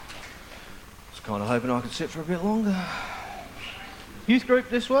Kind of hoping I could sit for a bit longer. Youth group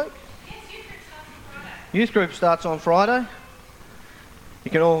this week? Yes, youth group starts on Friday. Youth group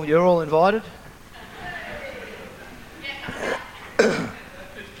starts on Friday. You're all invited.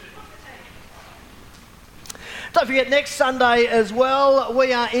 Don't forget, next Sunday as well,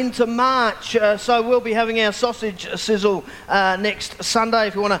 we are into March, so we'll be having our sausage sizzle next Sunday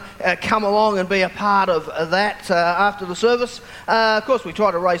if you want to come along and be a part of that after the service. Of course, we try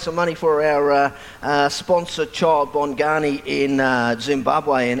to raise some money for our sponsor, Child Bongani, in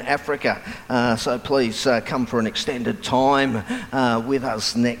Zimbabwe in Africa. So please come for an extended time with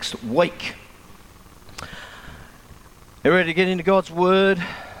us next week. You ready to get into God's Word?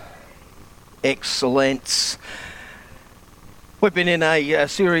 Excellent. We've been in a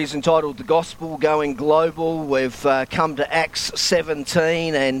series entitled The Gospel Going Global. We've come to Acts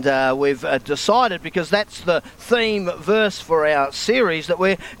 17 and we've decided, because that's the theme verse for our series, that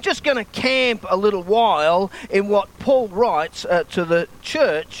we're just going to camp a little while in what Paul writes to the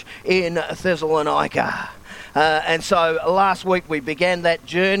church in Thessalonica. And so last week we began that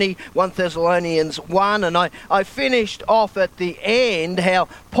journey, 1 Thessalonians 1, and I finished off at the end how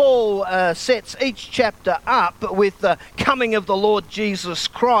Paul sets each chapter up with the coming of the Lord Jesus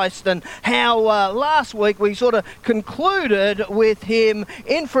Christ, and how last week we sort of concluded with him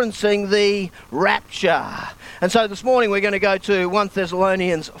inferencing the rapture. And so this morning we're going to go to 1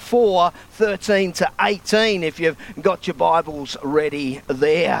 Thessalonians 4, 13 to 18, if you've got your Bibles ready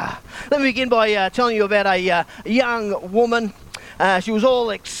there. Let me begin by telling you about a young woman. She was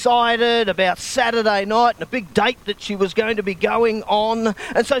all excited about Saturday night and a big date that she was going to be going on.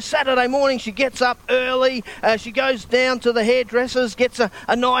 And so Saturday morning she gets up early, she goes down to the hairdresser's, gets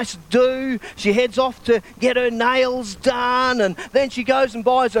a nice do. She heads off to get her nails done, and then she goes and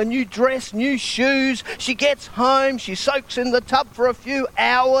buys a new dress, new shoes. She gets home, she soaks in the tub for a few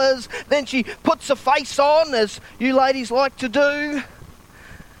hours, then she puts a face on, as you ladies like to do.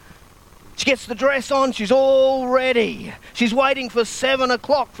 She gets the dress on, she's all ready. She's waiting for 7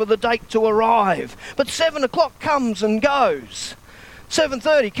 o'clock for the date to arrive. But 7 o'clock comes and goes.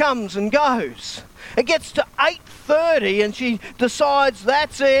 7:30 comes and goes. It gets to 8:30 and she decides,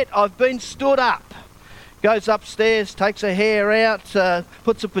 that's it, I've been stood up. Goes upstairs, takes her hair out,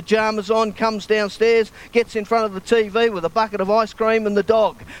 puts her pyjamas on, comes downstairs, gets in front of the TV with a bucket of ice cream and the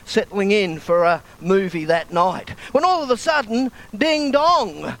dog, settling in for a movie that night. When all of a sudden, ding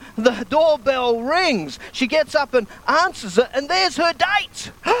dong, the doorbell rings. She gets up and answers it, and there's her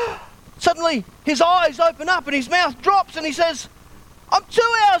date. Suddenly, his eyes open up and his mouth drops and he says, I'm 2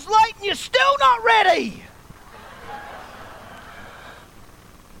 hours late and you're still not ready.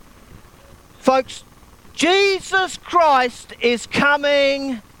 Folks, Jesus Christ is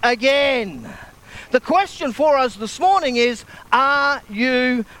coming again. The question for us this morning is, are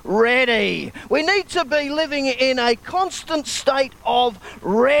you ready? We need to be living in a constant state of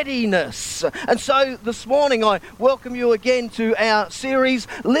readiness. And so this morning I welcome you again to our series,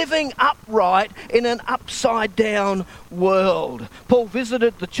 Living Upright in an Upside Down World. Paul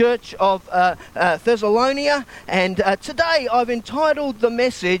visited the church of Thessalonica, and today I've entitled the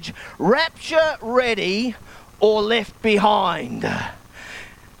message, Rapture Ready or Left Behind.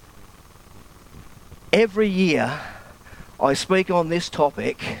 Every year, I speak on this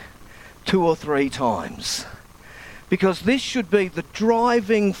topic 2 or 3 times, because this should be the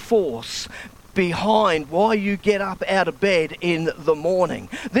driving force behind why you get up out of bed in the morning.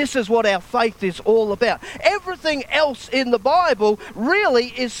 This is what our faith is all about. Everything else in the Bible really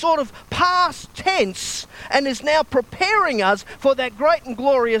is sort of past tense and is now preparing us for that great and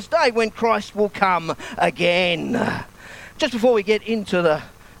glorious day when Christ will come again. Just before we get into the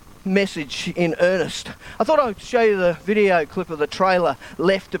message in earnest, I thought I'd show you the video clip of the trailer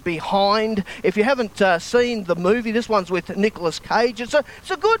Left Behind. If you haven't seen the movie, this one's with Nicolas Cage. It's a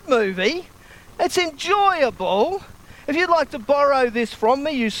good movie. It's enjoyable. If you'd like to borrow this from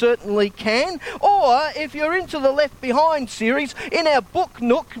me, you certainly can. Or if you're into the Left Behind series, in our book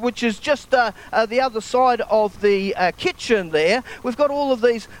nook, which is just the other side of the kitchen there, we've got all of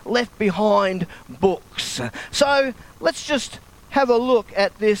these Left Behind books. So let's just have a look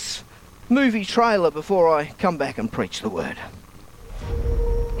at this movie trailer before I come back and preach the word.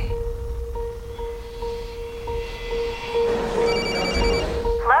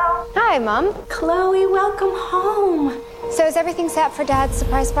 Hello? Hi, Mum. Chloe, welcome home. So is everything set for Dad's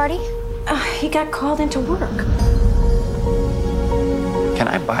surprise party? He got called into work. Can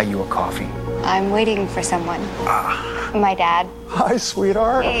I buy you a coffee? I'm waiting for someone. My dad. Hi,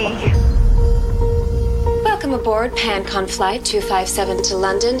 sweetheart. Hey. Welcome aboard PanCon Flight 257 to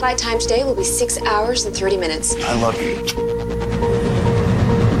London. Flight time today will be 6 hours and 30 minutes. I love you.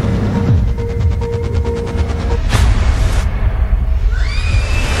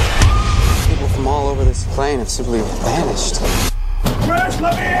 It simply vanished. Chris,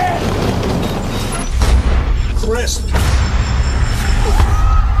 let me in! Chris!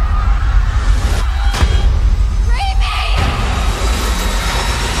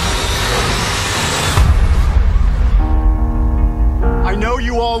 I know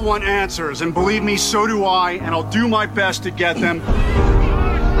you all want answers, and believe me, so do I, and I'll do my best to get them.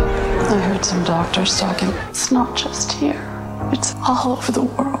 I heard some doctors talking. It's not just here. It's all over the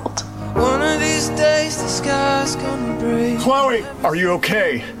world. One of these days the sky's gonna break. Chloe, are you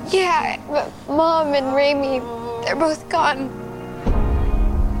okay? Yeah, but Mom and Raimi, they're both gone.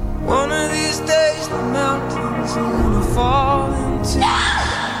 One of these days the mountains are gonna fall into.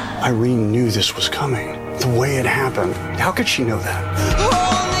 Irene knew this was coming. The way it happened. How could she know that?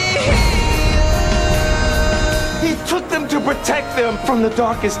 He took them to protect them from the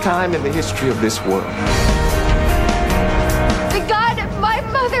darkest time in the history of this world. The God my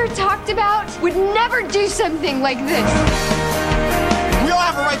mother talked about would never do something like this. We all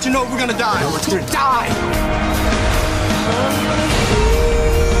have a right to know if we're gonna die. No, it's gonna die!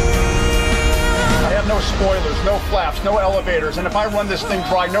 I have no spoilers, no flaps, no elevators, and if I run this thing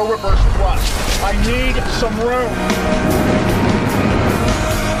dry, no reverse thrust. I need some room.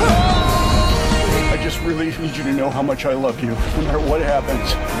 I just really need you to know how much I love you, no matter what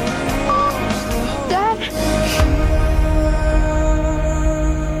happens. Dad?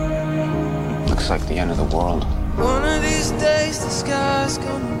 Looks like the end of the world. One of these days the sky's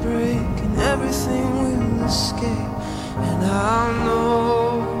gonna break and everything will escape, and I'll know.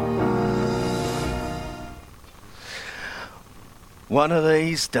 One of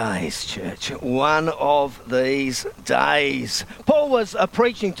these days, church. One of these days. Paul was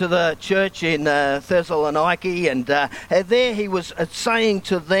preaching to the church in Thessaloniki, and there he was saying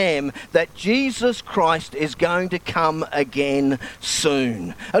to them that Jesus Christ is going to come again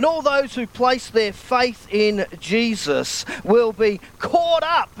soon. And all those who place their faith in Jesus will be caught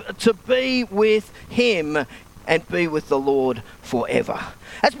up to be with him and be with the Lord forever.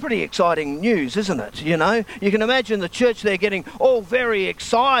 That's pretty exciting news, isn't it? You know, you can imagine the church there getting all very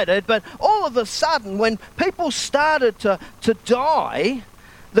excited, but all of a sudden when people started to die,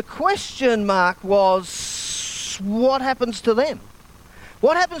 the question mark was, what happens to them?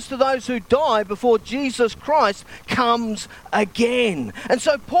 What happens to those who die before Jesus Christ comes again? And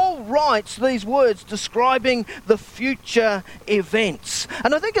so Paul writes these words describing the future events.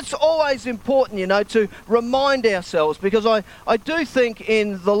 And I think it's always important, you know, to remind ourselves, because I do think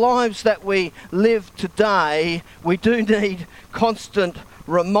in the lives that we live today, we do need constant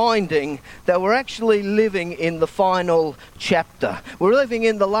reminding that we're actually living in the final chapter. We're living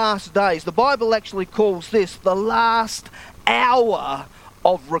in the last days. The Bible actually calls this the last hour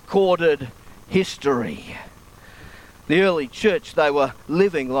of recorded history. The early church, they were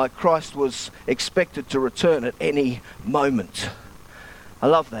living like Christ was expected to return at any moment. I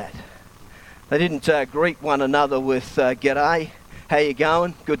love that. They didn't greet one another with g'day, how you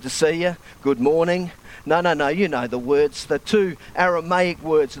going, good to see you, good morning. No, you know the words, the two Aramaic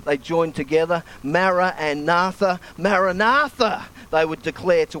words that they joined together, Mara and Natha. Maranatha, they would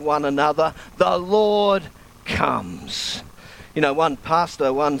declare to one another, the Lord comes. You know, one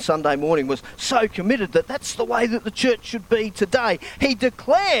pastor one Sunday morning was so committed that that's the way that the church should be today. He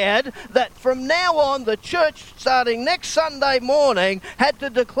declared that from now on the church, starting next Sunday morning, had to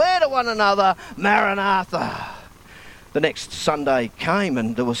declare to one another, Maranatha. The next Sunday came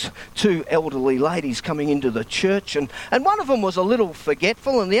and there was two elderly ladies coming into the church, and one of them was a little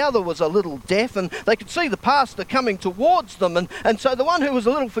forgetful and the other was a little deaf, and they could see the pastor coming towards them, and so the one who was a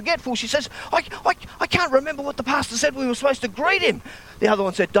little forgetful, she says, I can't remember what the pastor said, we were supposed to greet him. The other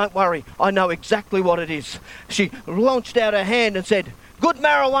one said, don't worry, I know exactly what it is. She launched out her hand and said, good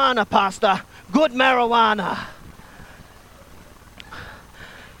marijuana, pastor, good marijuana.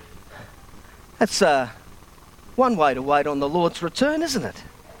 That's one way to wait on the Lord's return, isn't it?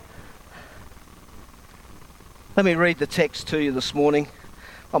 Let me read the text to you this morning.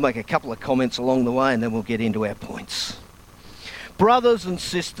 I'll make a couple of comments along the way and then we'll get into our points. Brothers and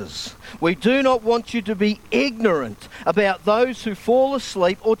sisters, we do not want you to be ignorant about those who fall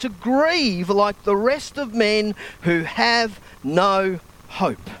asleep or to grieve like the rest of men who have no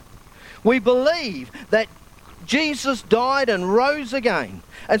hope. We believe that Jesus died and rose again.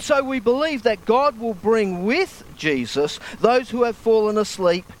 And so we believe that God will bring with Jesus those who have fallen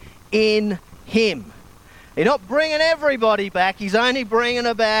asleep in him. He's not bringing everybody back. He's only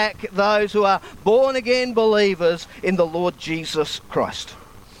bringing back those who are born again believers in the Lord Jesus Christ.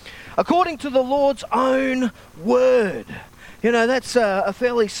 According to the Lord's own word. You know, that's a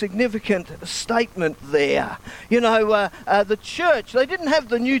fairly significant statement there. You know, the church, they didn't have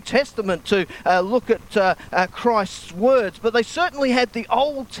the New Testament to look at Christ's words, but they certainly had the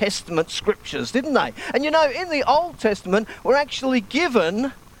Old Testament scriptures, didn't they? And you know, in the Old Testament, we're actually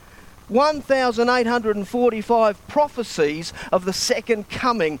given 1,845 prophecies of the second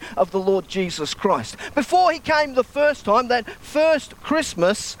coming of the Lord Jesus Christ. Before he came the first time, that first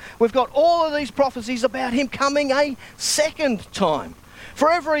Christmas, we've got all of these prophecies about him coming a second time. For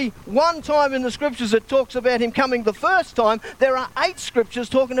every one time in the scriptures it talks about him coming the first time, there are 8 scriptures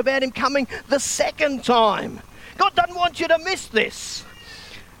talking about him coming the second time. God doesn't want you to miss this.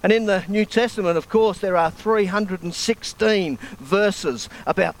 And in the New Testament, of course, there are 316 verses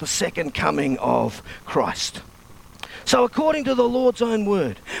about the second coming of Christ. So according to the Lord's own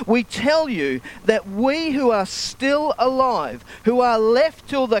word, we tell you that we who are still alive, who are left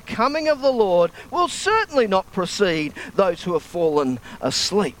till the coming of the Lord, will certainly not precede those who have fallen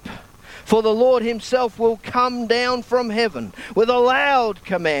asleep. For the Lord himself will come down from heaven with a loud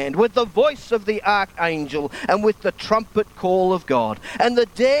command, with the voice of the archangel, and with the trumpet call of God. And the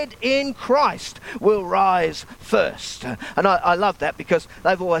dead in Christ will rise first. And I love that, because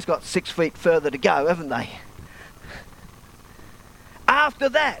they've always got 6 feet further to go, haven't they? After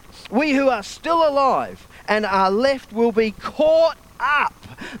that, we who are still alive and are left will be caught up.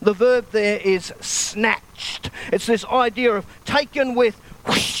 The verb there is snatched. It's this idea of taken with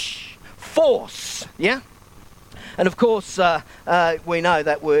whoosh, force, yeah? And of course, we know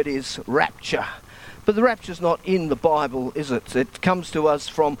that word is rapture. But the rapture's not in the Bible, is it? It comes to us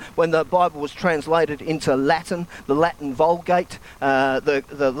from when the Bible was translated into Latin, the Latin Vulgate.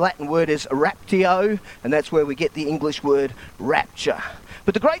 The Latin word is raptio, and that's where we get the English word rapture.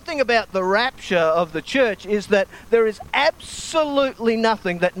 But the great thing about the rapture of the church is that there is absolutely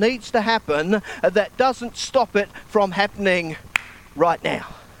nothing that needs to happen that doesn't stop it from happening right now.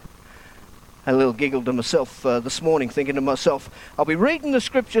 I had a little giggle to myself this morning, thinking to myself, I'll be reading the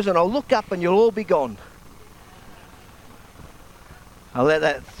scriptures and I'll look up and you'll all be gone. I'll let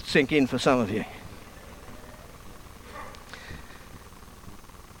that sink in for some of you.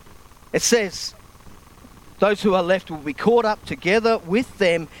 It says, those who are left will be caught up together with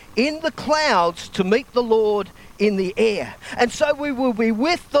them in the clouds to meet the Lord in the air. And so we will be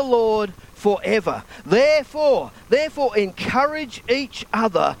with the Lord forever. Therefore, encourage each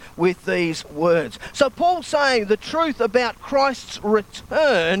other with these words. So Paul's saying the truth about Christ's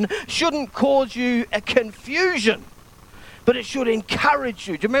return shouldn't cause you a confusion, but it should encourage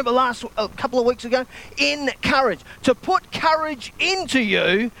you. Do you remember a couple of weeks ago? Encourage. To put courage into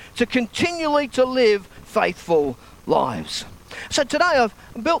you to continually to live faithful lives. So today I've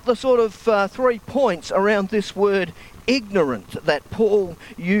built the sort of 3 points around this word ignorant that Paul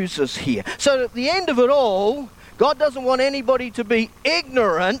uses here. So at the end of it all, God doesn't want anybody to be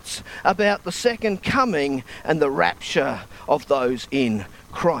ignorant about the second coming and the rapture of those in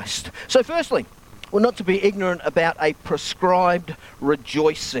Christ. So firstly, we're not to be ignorant about a prescribed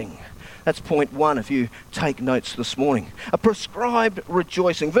rejoicing. That's point 1 if you take notes this morning. A prescribed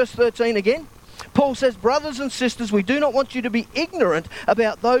rejoicing. Verse 13 again. Paul says, brothers and sisters, we do not want you to be ignorant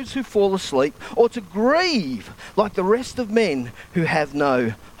about those who fall asleep, or to grieve like the rest of men who have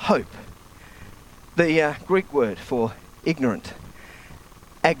no hope. The Greek word for ignorant,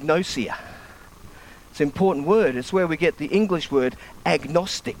 agnosia. It's an important word. It's where we get the English word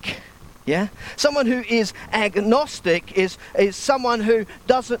agnostic. Yeah? Someone who is agnostic is someone who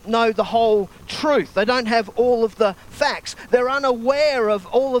doesn't know the whole truth. They don't have all of the facts. They're unaware of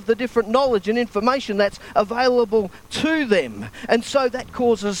all of the different knowledge and information that's available to them. And so that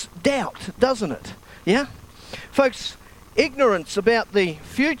causes doubt, doesn't it? Yeah? Folks, ignorance about the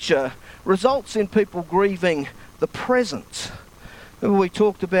future results in people grieving the present. We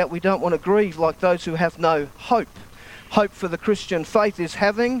talked about we don't want to grieve like those who have no hope. Hope for the Christian faith is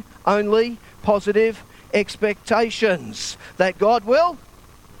having only positive expectations that God will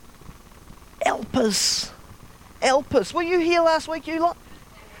help us. Help us. Were you here last week, you lot?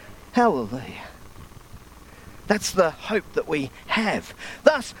 Hallelujah. That's the hope that we have.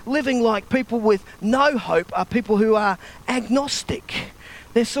 Thus, living like people with no hope are people who are agnostic.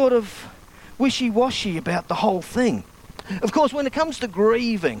 They're sort of wishy-washy about the whole thing. Of course, when it comes to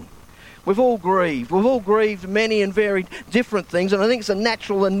grieving, we've all grieved. We've all grieved many and varied different things, and I think it's a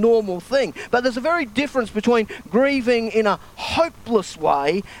natural and normal thing. But there's a very difference between grieving in a hopeless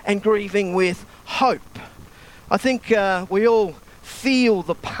way and grieving with hope. I think we all feel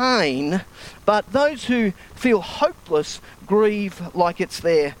the pain, but those who feel hopeless grieve like it's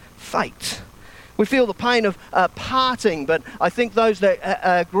their fate. We feel the pain of parting, but I think those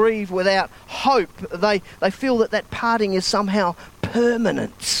that grieve without hope, they feel that parting is somehow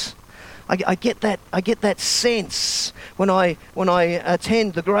permanent. I get that sense when I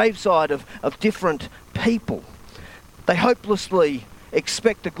attend the graveside of different people. They hopelessly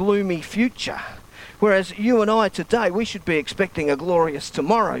expect a gloomy future. Whereas you and I today, we should be expecting a glorious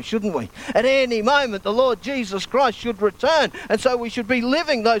tomorrow, shouldn't we? At any moment, the Lord Jesus Christ should return. And so we should be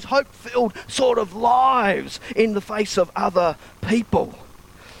living those hope-filled sort of lives in the face of other people.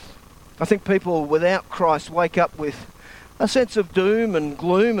 I think people without Christ wake up with a sense of doom and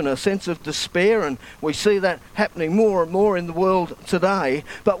gloom and a sense of despair, and we see that happening more and more in the world today.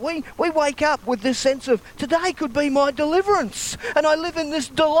 But we wake up with this sense of, today could be my deliverance, and I live in this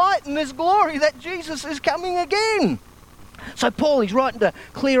delight and this glory that Jesus is coming again. So Paul, he's writing to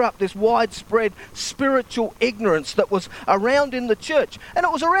clear up this widespread spiritual ignorance that was around in the church. And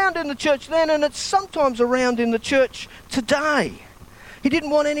it was around in the church then, and it's sometimes around in the church today. He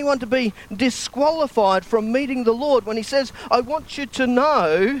didn't want anyone to be disqualified from meeting the Lord when he says, I want you to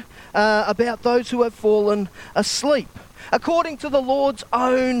know about those who have fallen asleep. According to the Lord's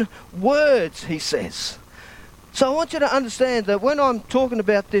own words, he says. So I want you to understand that when I'm talking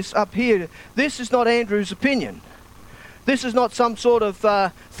about this up here, this is not Andrew's opinion. This is not some sort of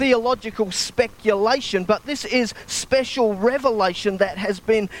theological speculation, but this is special revelation that has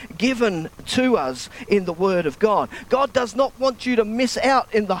been given to us in the Word of God. God does not want you to miss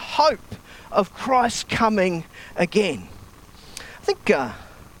out in the hope of Christ coming again. I think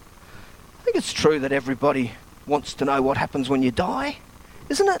it's true that everybody wants to know what happens when you die,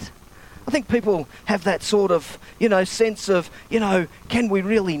 isn't it? I think people have that sort of, sense of, can we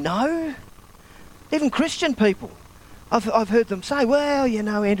really know? Even Christian people. I've heard them say, well,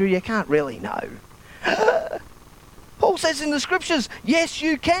 Andrew, you can't really know. Paul says in the scriptures, yes,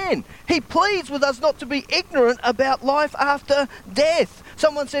 you can. He pleads with us not to be ignorant about life after death.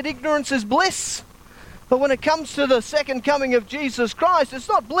 Someone said ignorance is bliss. But when it comes to the second coming of Jesus Christ, it's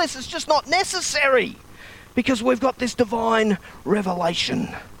not bliss, it's just not necessary. Because we've got this divine revelation.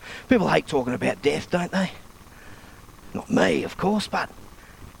 People hate talking about death, don't they? Not me, of course, but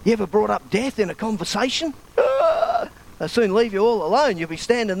you ever brought up death in a conversation? They'll soon leave you all alone. You'll be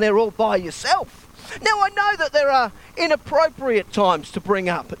standing there all by yourself. Now, I know that there are inappropriate times to bring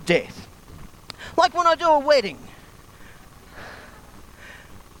up death. Like when I do a wedding.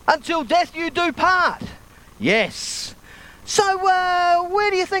 Until death you do part. Yes. So, where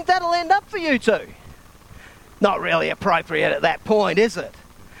do you think that'll end up for you two? Not really appropriate at that point, is it?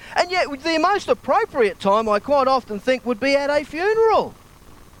 And yet, the most appropriate time, I quite often think, would be at a funeral.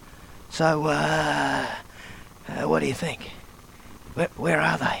 So, what do you think? Where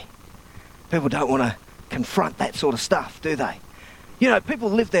are they? People don't want to confront that sort of stuff, do they? People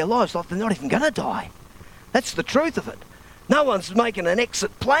live their lives like they're not even going to die. That's the truth of it. No one's making an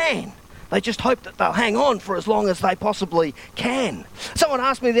exit plan. They just hope that they'll hang on for as long as they possibly can. Someone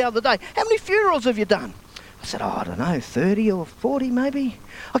asked me the other day, how many funerals have you done? I said, I don't know, 30 or 40 maybe.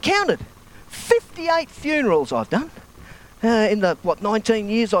 I counted. 58 funerals I've done in the, 19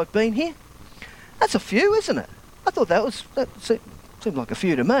 years I've been here. That's a few, isn't it? I thought that seemed like a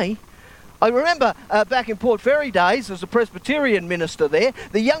few to me. I remember back in Port Fairy days, as a Presbyterian minister there,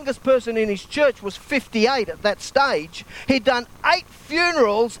 the youngest person in his church was 58 at that stage. He'd done 8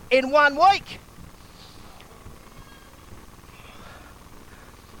 funerals in 1 week.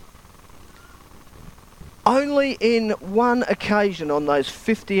 Only in one occasion on those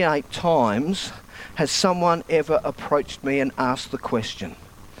 58 times has someone ever approached me and asked the question.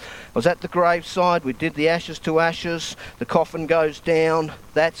 I was at the graveside, we did the ashes to ashes, the coffin goes down,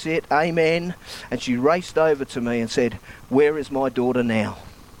 that's it, amen. And she raced over to me and said, where is my daughter now?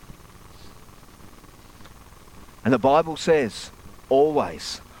 And the Bible says,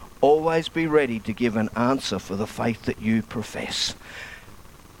 always be ready to give an answer for the faith that you profess.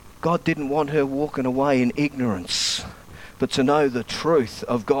 God didn't want her walking away in ignorance, but to know the truth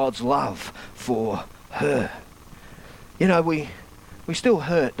of God's love for her. We still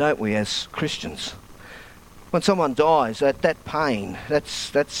hurt, don't we, as Christians? When someone dies, that pain,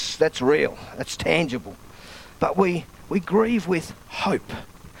 that's real, that's tangible. But we grieve with hope.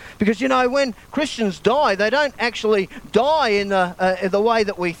 Because, when Christians die, they don't actually die in the way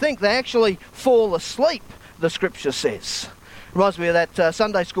that we think. They actually fall asleep, the scripture says. Reminds me of that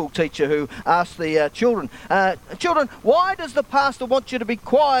Sunday school teacher who asked the children, why does the pastor want you to be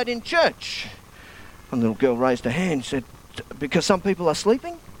quiet in church? One little girl raised her hand and said, because some people are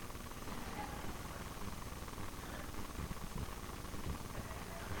sleeping?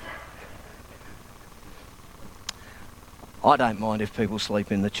 I don't mind if people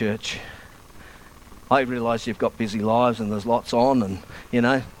sleep in the church. I realise you've got busy lives and there's lots on, and, you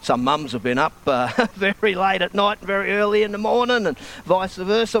know, some mums have been up very late at night and very early in the morning, and vice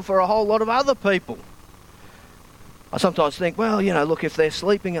versa for a whole lot of other people. I sometimes think, well, you know, look, if they're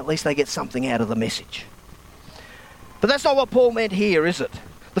sleeping, at least they get something out of the message. But that's not what Paul meant here, is it?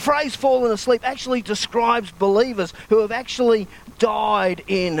 The phrase fallen asleep actually describes believers who have actually died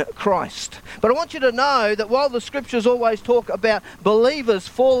in Christ. But I want you to know that while the scriptures always talk about believers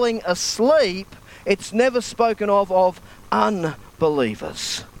falling asleep, it's never spoken of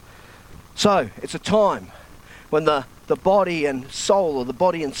unbelievers. So it's a time when the body and soul, or the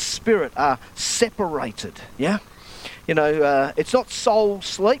body and spirit, are separated, yeah? You know, it's not soul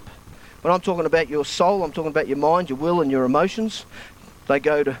sleep. When I'm talking about your soul, I'm talking about your mind, your will and your emotions. They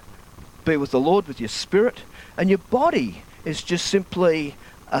go to be with the Lord, with your spirit. And your body is just simply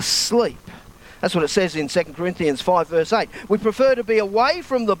asleep. That's what it says in 2 Corinthians 5 verse 8. We prefer to be away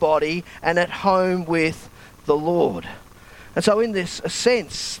from the body and at home with the Lord. And so in this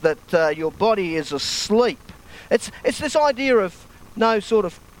sense that your body is asleep, it's this idea of no sort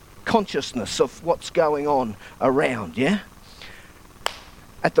of consciousness of what's going on around, yeah?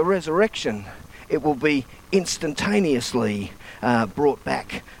 At the resurrection, it will be instantaneously brought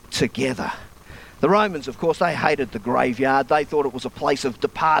back together. The Romans, of course, they hated the graveyard. They thought it was a place of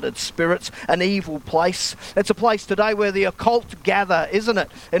departed spirits, an evil place. It's a place today where the occult gather, isn't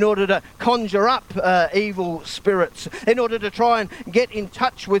it? In order to conjure up evil spirits, in order to try and get in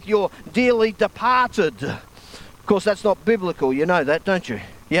touch with your dearly departed. Of course, that's not biblical. You know that, don't you?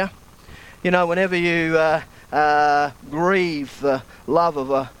 Yeah? You know, whenever you grieve the love of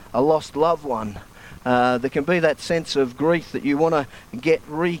a lost loved one, there can be that sense of grief that you want to get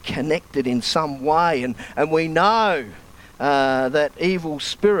reconnected in some way. And we know that evil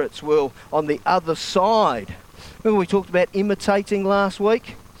spirits will, on the other side, remember we talked about imitating last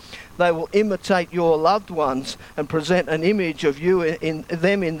week? They will imitate your loved ones and present an image of you in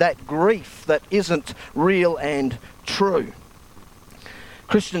them in that grief that isn't real and true.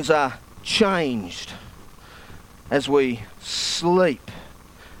 Christians are changed as we sleep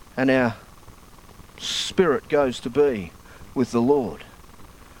and our spirit goes to be with the Lord.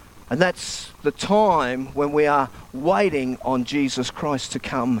 And that's the time when we are waiting on Jesus Christ to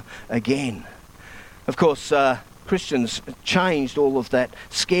come again. Of course, Christians changed all of that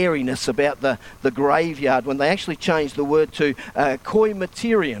scariness about the graveyard when they actually changed the word to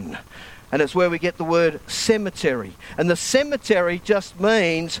koimaterion. And it's where we get the word cemetery. And the cemetery just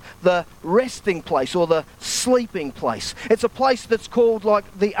means the resting place or the sleeping place. It's a place that's called like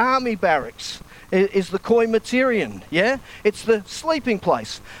the army barracks. Is the koimaterion, yeah? It's the sleeping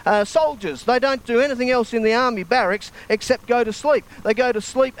place. Soldiers, they don't do anything else in the army barracks except go to sleep. They go to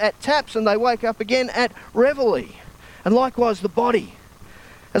sleep at taps and they wake up again at reveille. And likewise the body.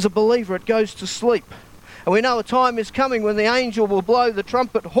 As a believer, it goes to sleep. And we know a time is coming when the angel will blow the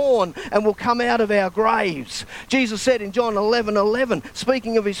trumpet horn and will come out of our graves. Jesus said in John 11:11,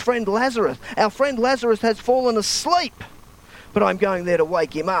 speaking of his friend Lazarus, our friend Lazarus has fallen asleep, but I'm going there to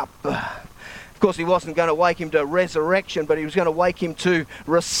wake him up. Of course, he wasn't going to wake him to resurrection, but he was going to wake him to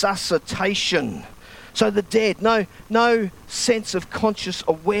resuscitation. So the dead, no sense of conscious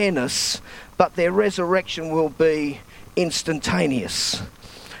awareness, but their resurrection will be instantaneous.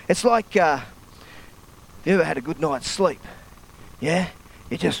 It's like, you ever had a good night's sleep? Yeah?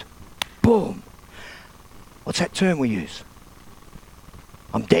 You just, boom. What's that term we use?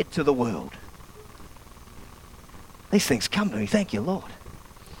 I'm dead to the world. These things come to me, thank you, Lord.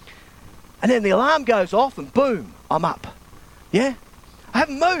 And then the alarm goes off and boom, I'm up. Yeah? I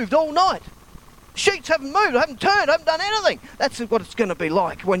haven't moved all night. Sheets haven't moved, I haven't turned, I haven't done anything. That's what it's going to be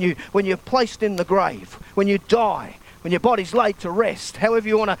like when you're placed in the grave, when you die, when your body's laid to rest, however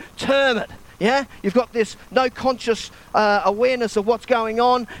you want to term it. Yeah? You've got this no conscious awareness of what's going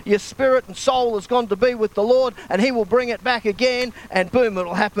on. Your spirit and soul has gone to be with the Lord and he will bring it back again and boom,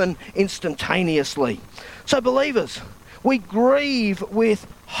 it'll happen instantaneously. So believers, we grieve with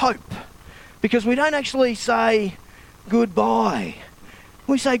hope because we don't actually say goodbye.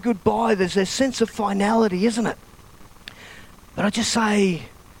 When we say goodbye, there's a sense of finality, isn't it? But I just say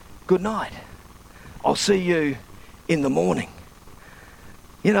good night. I'll see you in the morning.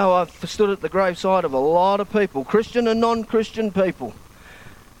 You know, I've stood at the graveside of a lot of people, Christian and non-Christian people.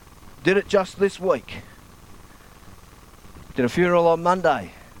 Did it just this week. Did a funeral on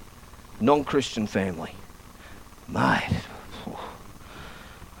Monday. Non-Christian family. Mate, I'm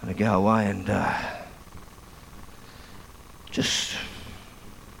going to go away and just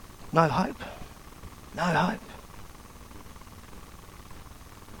no hope. No hope.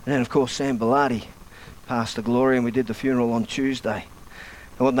 And then, of course, Sam Bellardi passed to glory and we did the funeral on Tuesday.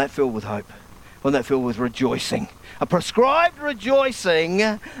 And wasn't that filled with hope? Wasn't that filled with rejoicing? A prescribed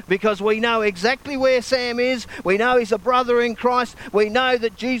rejoicing, because we know exactly where Sam is. We know he's a brother in Christ. We know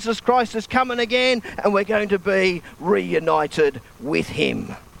that Jesus Christ is coming again, and we're going to be reunited with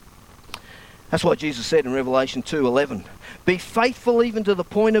him. That's what Jesus said in Revelation 2:11. Be faithful even to the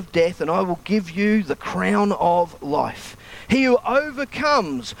point of death, and I will give you the crown of life. He who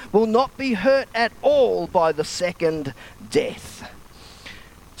overcomes will not be hurt at all by the second death.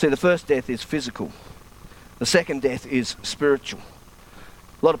 See, the first death is physical. The second death is spiritual.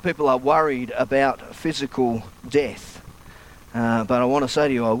 A lot of people are worried about physical death. But I want to say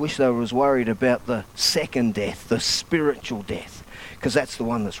to you, I wish they were as worried about the second death, the spiritual death, because that's the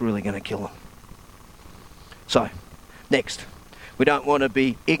one that's really going to kill them. So, next, we don't want to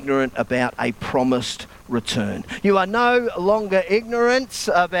be ignorant about a promised return. You are no longer ignorant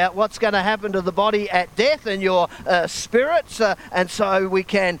about what's going to happen to the body at death and your spirits, and so we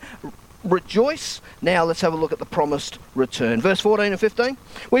can rejoice. Now let's have a look at the promised return. Verse 14 and 15.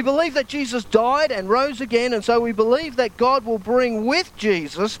 We believe that Jesus died and rose again, and so we believe that God will bring with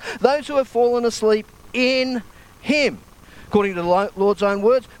Jesus those who have fallen asleep in him. According to the Lord's own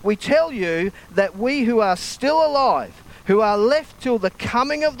words, we tell you that we who are still alive, who are left till the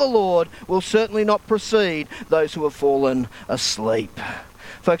coming of the Lord, will certainly not precede those who have fallen asleep.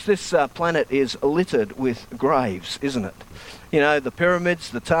 Folks, this planet is littered with graves, isn't it? You know, the pyramids,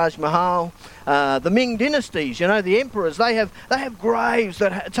 the Taj Mahal, the Ming dynasties, you know, the emperors, they have graves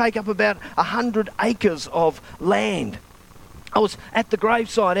that take up about 100 acres of land. I was at the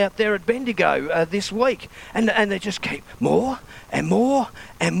gravesite out there at Bendigo this week, and they just keep more and more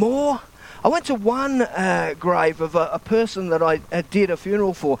and more. I went to one grave of a person that I did a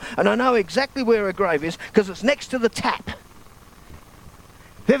funeral for, and I know exactly where her grave is because it's next to the tap.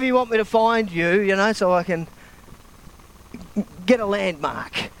 If ever you want me to find you, you know, so I can get a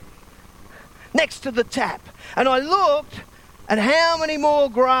landmark. Next to the tap. And I looked at how many more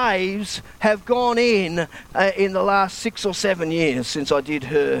graves have gone in the last 6 or 7 years since I did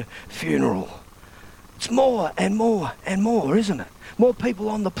her funeral. It's more and more and more, isn't it? More people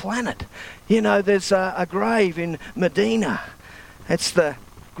on the planet. You know, there's a grave in Medina. It's the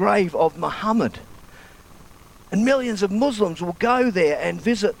grave of Muhammad. And millions of Muslims will go there and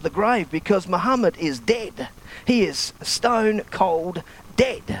visit the grave because Muhammad is dead. He is stone cold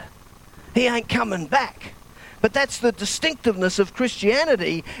dead. He ain't coming back. But that's the distinctiveness of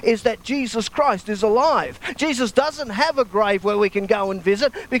Christianity, is that Jesus Christ is alive. Jesus doesn't have a grave where we can go and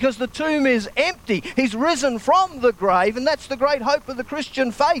visit because the tomb is empty. He's risen from the grave, and that's the great hope of the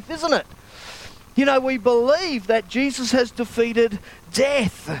Christian faith, isn't it? You know, we believe that Jesus has defeated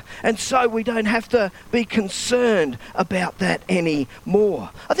death, and so we don't have to be concerned about that anymore.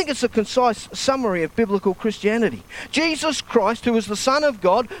 I think it's a concise summary of biblical Christianity. Jesus Christ, who is the Son of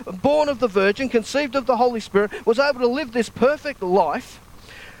God, born of the Virgin, conceived of the Holy Spirit, was able to live this perfect life,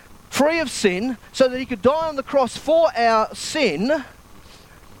 free of sin, so that he could die on the cross for our sin,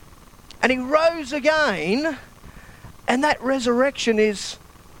 and he rose again, and that resurrection is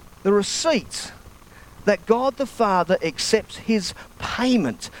the receipt that God the Father accepts his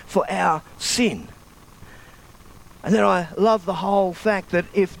payment for our sin. And then I love the whole fact that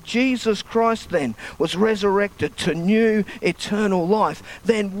if Jesus Christ then was resurrected to new eternal life,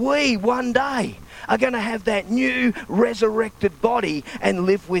 then we one day are going to have that new resurrected body and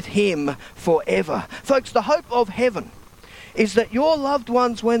live with him forever. Folks, the hope of heaven is that your loved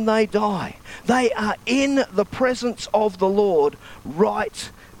ones, when they die, they are in the presence of the Lord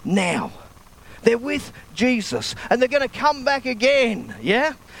right now. They're with Jesus, and they're going to come back again,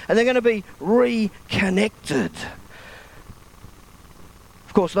 yeah? And they're going to be reconnected.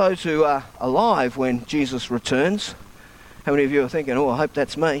 Of course, those who are alive when Jesus returns, how many of you are thinking, oh, I hope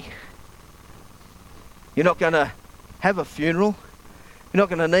that's me? You're not going to have a funeral. You're not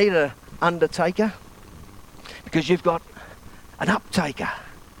going to need an undertaker because you've got an uptaker.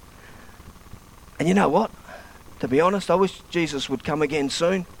 And you know what? To be honest, I wish Jesus would come again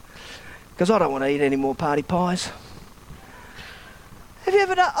soon, because I don't want to eat any more party pies. Have you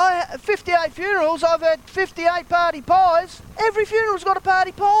ever done 58 funerals? I've had 58 party pies. Every funeral's got a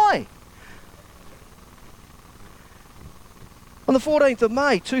party pie. On the 14th of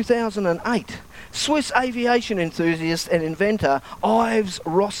May 2008, Swiss aviation enthusiast and inventor Yves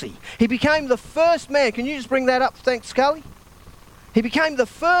Rossi, he became the first man, can you just bring that up, thanks Scully? He became the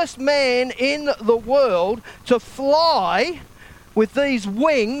first man in the world to fly with these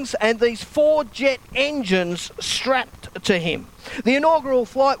wings and these 4 jet engines strapped to him. The inaugural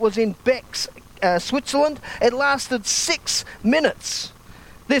flight was in Bex, Switzerland. It lasted 6 minutes.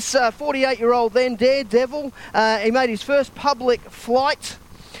 This 48-year-old then daredevil, he made his first public flight.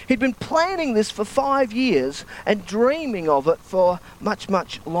 He'd been planning this for 5 years and dreaming of it for much,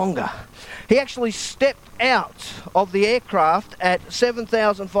 much longer. He actually stepped out of the aircraft at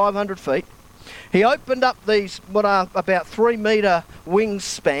 7,500 feet. He opened up these, what are about 3 metre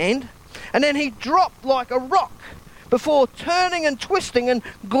wingspan, and then he dropped like a rock before turning and twisting and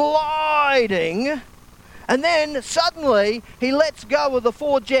gliding. And then suddenly he lets go of the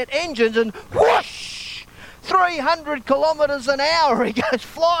 4-jet engines and whoosh! 300 kilometres an hour, he goes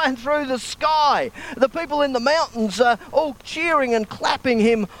flying through the sky. The people in the mountains are all cheering and clapping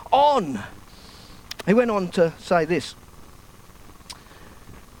him on. He went on to say this: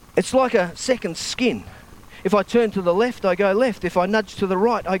 it's like a second skin. If I turn to the left, I go left. If I nudge to the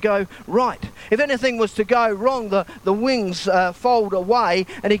right, I go right. If anything was to go wrong, the wings fold away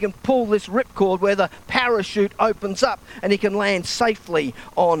and he can pull this ripcord where the parachute opens up and he can land safely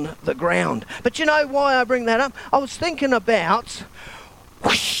on the ground. But you know why I bring that up? I was thinking about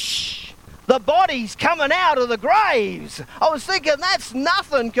whoosh, the bodies coming out of the graves. I was thinking that's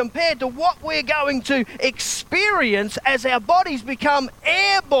nothing compared to what we're going to experience as our bodies become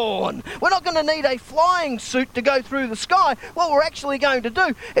airborne. We're not going to need a flying suit to go through the sky. What we're actually going to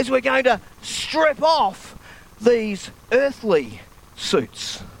do is we're going to strip off these earthly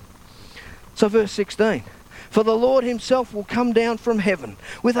suits. So verse 16, for the Lord himself will come down from heaven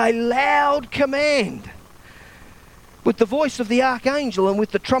with a loud command, with the voice of the archangel and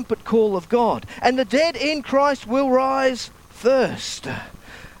with the trumpet call of God. And the dead in Christ will rise first.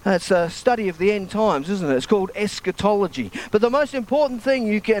 It's a study of the end times, isn't it? It's called eschatology. But the most important thing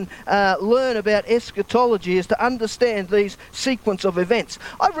you can learn about eschatology is to understand these sequence of events.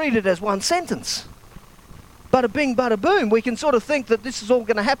 I read it as one sentence. Bada bing, bada boom. We can sort of think that this is all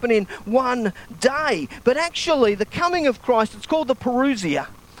going to happen in one day. But actually, the coming of Christ, it's called the parousia.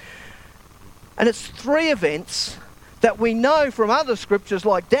 And it's 3 events that we know from other scriptures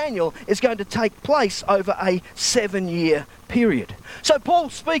like Daniel is going to take place over a 7-year period. So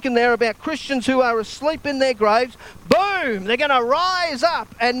Paul's speaking there about Christians who are asleep in their graves. Boom! They're going to rise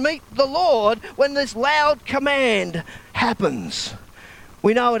up and meet the Lord when this loud command happens.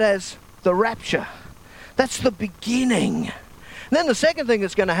 We know it as the rapture. That's the beginning. And then the second thing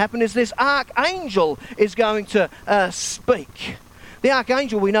that's going to happen is this archangel is going to speak. The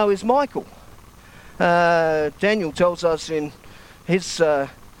archangel we know is Michael. Daniel tells us in his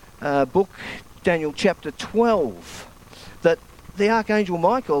book, Daniel chapter 12, that the Archangel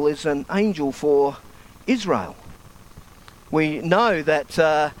Michael is an angel for Israel. We know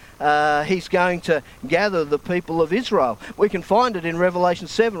that he's going to gather the people of Israel. We can find it in Revelation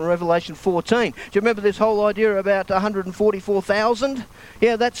 7 and Revelation 14. Do you remember this whole idea about 144,000?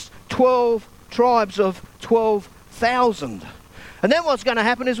 Yeah, that's 12 tribes of 12,000. And then what's going to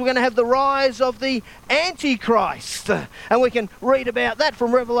happen is we're going to have the rise of the Antichrist. And we can read about that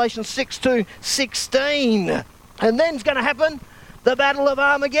from Revelation 6 to 16. And then it's going to happen the Battle of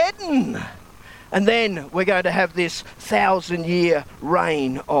Armageddon. And then we're going to have this 1,000-year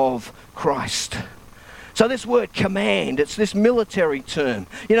reign of Christ. So this word command, it's this military term.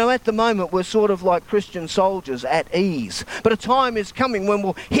 You know, at the moment we're sort of like Christian soldiers at ease. But a time is coming when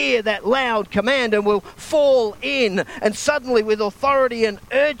we'll hear that loud command and we'll fall in. And suddenly with authority and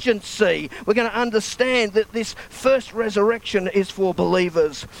urgency, we're going to understand that this first resurrection is for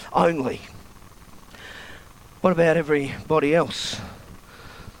believers only. What about everybody else?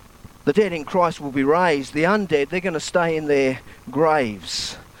 The dead in Christ will be raised. The undead, they're going to stay in their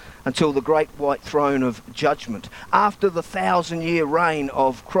graves until the great white throne of judgment, after the 1,000-year reign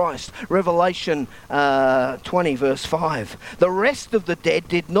of Christ. Revelation 20 verse 5. The rest of the dead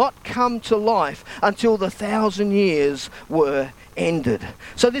did not come to life until the 1,000 years were ended.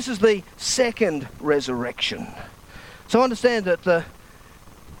 So this is the second resurrection. So understand that the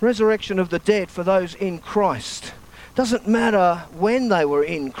resurrection of the dead for those in Christ doesn't matter when they were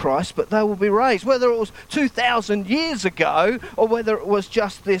in Christ, but they will be raised, whether it was 2,000 years ago or whether it was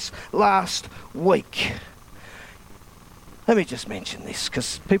just this last week. Let me just mention this,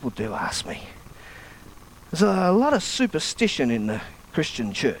 because people do ask me. There's a lot of superstition in the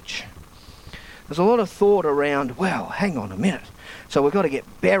Christian church. There's a lot of thought around, well, hang on a minute. So we've got to get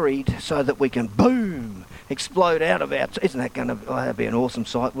buried so that we can, boom, explode out of our... Isn't that going to be an awesome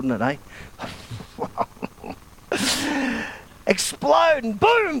sight, wouldn't it, eh? Explode and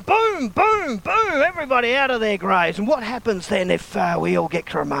boom, boom, boom, boom, everybody out of their graves. And what happens then if we all get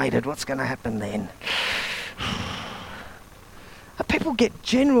cremated? What's going to happen then? People get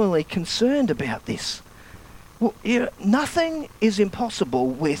genuinely concerned about this. Well, nothing is impossible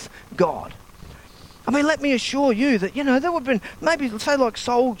with God. I mean, let me assure you that, there would have been, maybe, say like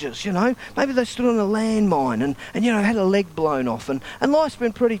soldiers, maybe they stood on a landmine and had a leg blown off and life's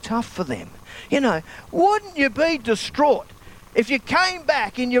been pretty tough for them. Wouldn't you be distraught if you came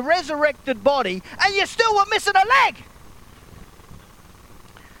back in your resurrected body and you still were missing a leg?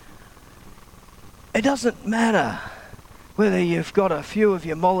 It doesn't matter whether you've got a few of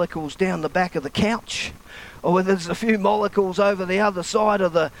your molecules down the back of the couch or whether there's a few molecules over the other side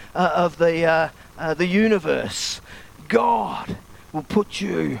of the universe. God will put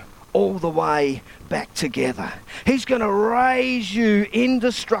you all the way back together. He's going to raise you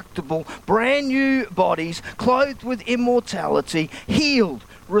indestructible, brand new bodies, clothed with immortality, healed,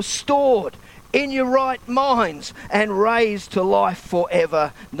 restored, in your right minds, and raised to life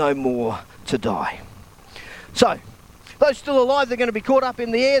forever, no more to die. So, those still alive, they're going to be caught up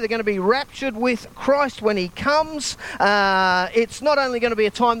in the air. They're going to be raptured with Christ when he comes. It's not only going to be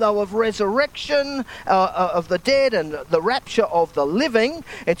a time, though, of resurrection of the dead and the rapture of the living.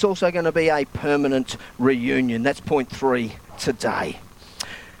 It's also going to be a permanent reunion. That's point 3 today.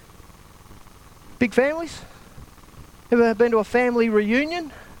 Big families? Ever been to a family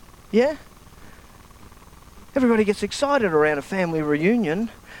reunion? Yeah? Everybody gets excited around a family reunion.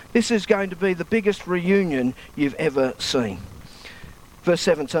 This is going to be the biggest reunion you've ever seen. Verse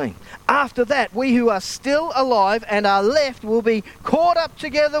 17. After that, we who are still alive and are left will be caught up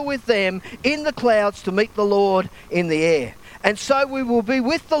together with them in the clouds to meet the Lord in the air. And so we will be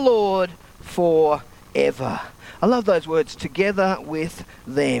with the Lord forever. I love those words, together with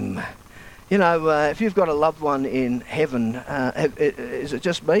them. If you've got a loved one in heaven, is it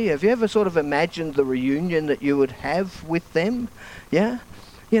just me? Have you ever sort of imagined the reunion that you would have with them? Yeah?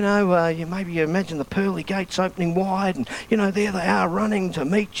 You imagine the pearly gates opening wide and, there they are running to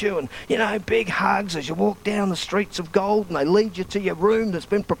meet you and, big hugs as you walk down the streets of gold and they lead you to your room that's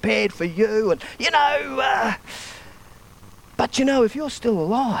been prepared for you and, but if you're still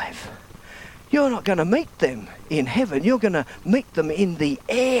alive, you're not going to meet them in heaven. You're going to meet them in the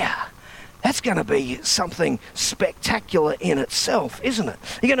air. That's going to be something spectacular in itself, isn't it?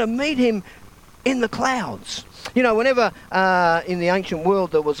 You're going to meet him in the clouds. Whenever in the ancient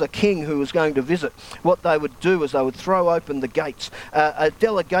world there was a king who was going to visit, what they would do is they would throw open the gates. A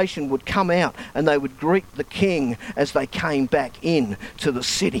delegation would come out and they would greet the king as they came back in to the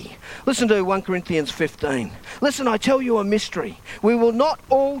city. Listen to 1 Corinthians 15. Listen, I tell you a mystery. We will not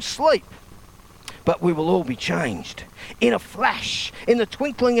all sleep, but we will all be changed. In a flash, in the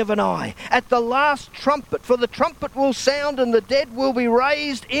twinkling of an eye, at the last trumpet. For the trumpet will sound and the dead will be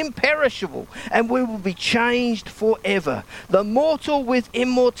raised imperishable, and we will be changed forever. The mortal with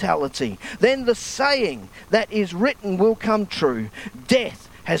immortality. Then the saying that is written will come true. Death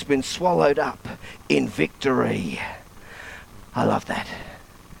has been swallowed up in victory. I love that.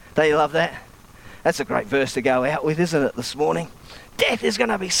 Don't you love that? That's a great verse to go out with, isn't it, this morning? Death is going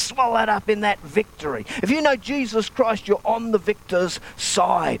to be swallowed up in that victory. If you know Jesus Christ, you're on the victor's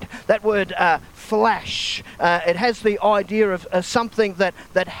side. That word flash, it has the idea of something that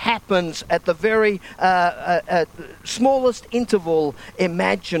happens at the very smallest interval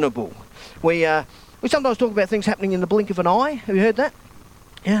imaginable. We sometimes talk about things happening in the blink of an eye. Have you heard that?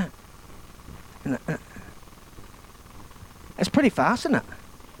 Yeah. It's pretty fast, isn't it?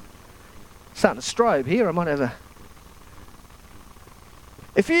 Starting to strobe here. I might have a...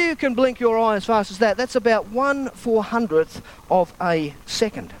 If you can blink your eye as fast as that, that's about 1/400th of a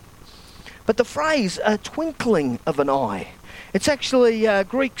second. But the phrase, a twinkling of an eye, it's actually,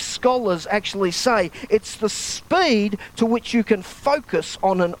 Greek scholars actually say, it's the speed to which you can focus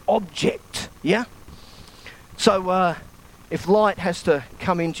on an object, yeah? So, if light has to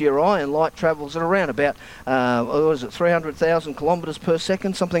come into your eye, and light travels at around about, 300,000 kilometres per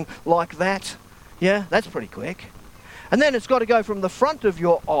second, something like that, yeah? That's pretty quick. And then it's got to go from the front of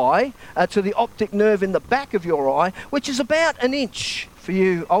your eye to the optic nerve in the back of your eye, which is about 1 inch for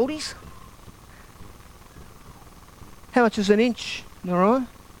you oldies. How much is 1 inch in your eye?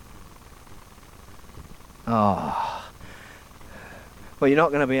 Oh. Well, you're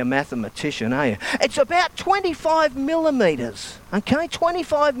not going to be a mathematician, are you? It's about 25 millimetres, okay?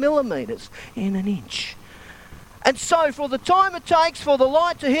 25 millimetres in 1 inch. And so for the time it takes for the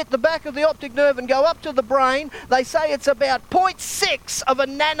light to hit the back of the optic nerve and go up to the brain, they say it's about 0.6 of a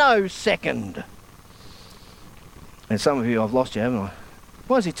nanosecond. And some of you, I've lost you, haven't I?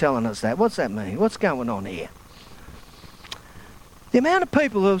 Why is he telling us that? What's that mean? What's going on here? The amount of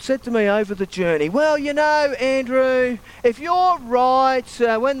people who have said to me over the journey, well, you know, Andrew, if you're right,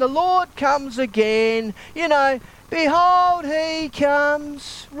 when the Lord comes again, you know, behold, he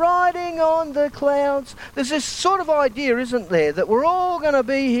comes riding on the clouds. There's this sort of idea, isn't there, that we're all going to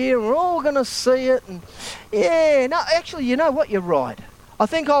be here and we're all going to see it. And yeah, no, actually, you know what? You're right. I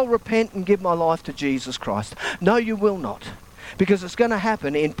think I'll repent and give my life to Jesus Christ. No, you will not. Because it's going to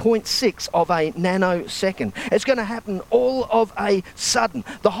happen in 0.6 of a nanosecond. It's going to happen all of a sudden.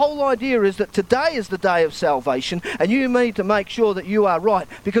 The whole idea is that today is the day of salvation, and you need to make sure that you are right.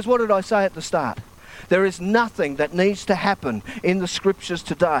 Because what did I say at the start? There is nothing that needs to happen in the scriptures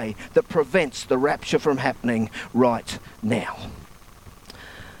today that prevents the rapture from happening right now.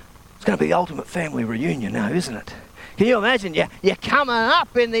 It's going to be the ultimate family reunion now, isn't it? Can you imagine you're coming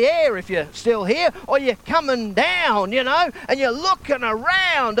up in the air if you're still here, or you're coming down, you know, and you're looking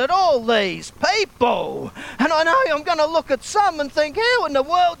around at all these people. And I know I'm going to look at some and think, how in the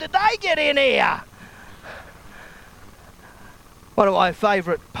world did they get in here? One of my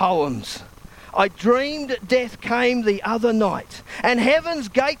favourite poems. I dreamed death came the other night, and heaven's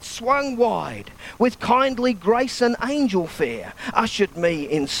gate swung wide, with kindly grace and angel fair ushered me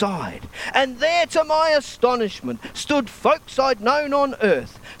inside. And there to my astonishment stood folks I'd known on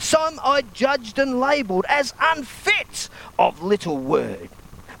earth, some I'd judged and labelled as unfit of little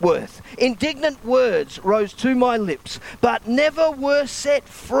worth. Indignant words rose to my lips, but never were set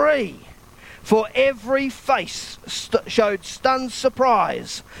free. For every face showed stunned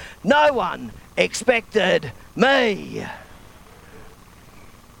surprise. No one expected me.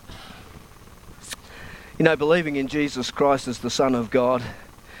 You know, believing in Jesus Christ as the Son of God,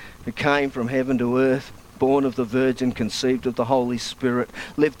 who came from heaven to earth, born of the Virgin, conceived of the Holy Spirit,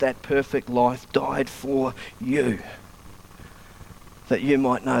 lived that perfect life, died for you, that you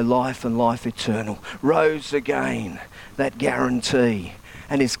might know life and life eternal, rose again, that guarantee,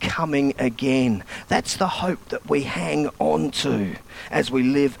 and is coming again. That's the hope that we hang on to as we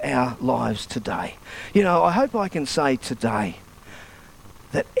live our lives today. You know, I hope I can say today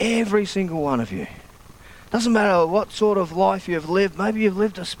that every single one of you, doesn't matter what sort of life you've lived, maybe you've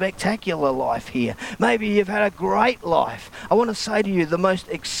lived a spectacular life here, maybe you've had a great life. I want to say to you, the most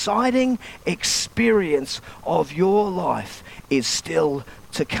exciting experience of your life is still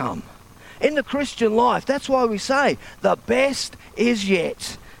to come. In the Christian life, that's why we say the best is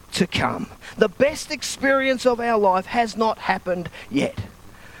yet to come. The best experience of our life has not happened yet.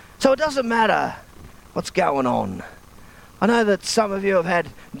 So it doesn't matter what's going on. I know that some of you have had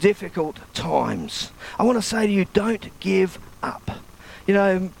difficult times. I want to say to you, don't give up. You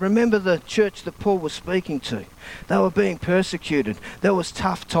know, remember the church that Paul was speaking to. They were being persecuted. There was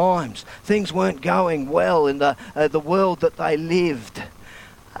tough times. Things weren't going well in the world that they lived.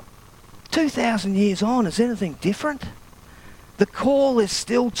 2,000 years on, is anything different? The call is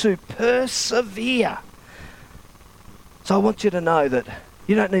still to persevere. So I want you to know that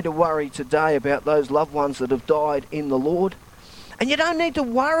you don't need to worry today about those loved ones that have died in the Lord. And you don't need to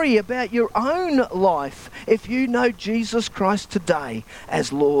worry about your own life if you know Jesus Christ today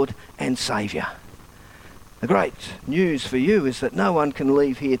as Lord and Saviour. The great news for you is that no one can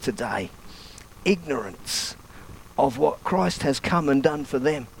leave here today ignorant of what Christ has come and done for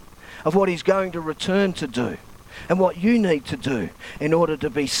them, of what he's going to return to do, and what you need to do in order to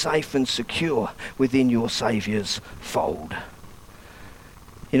be safe and secure within your Saviour's fold.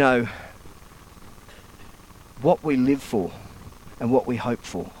 You know, what we live for and what we hope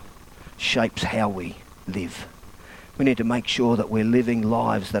for shapes how we live. We need to make sure that we're living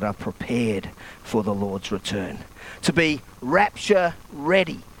lives that are prepared for the Lord's return. To be rapture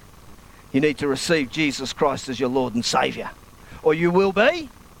ready, you need to receive Jesus Christ as your Lord and Saviour, or you will be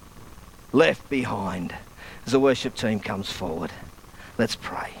left behind. As the worship team comes forward, let's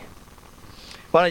pray.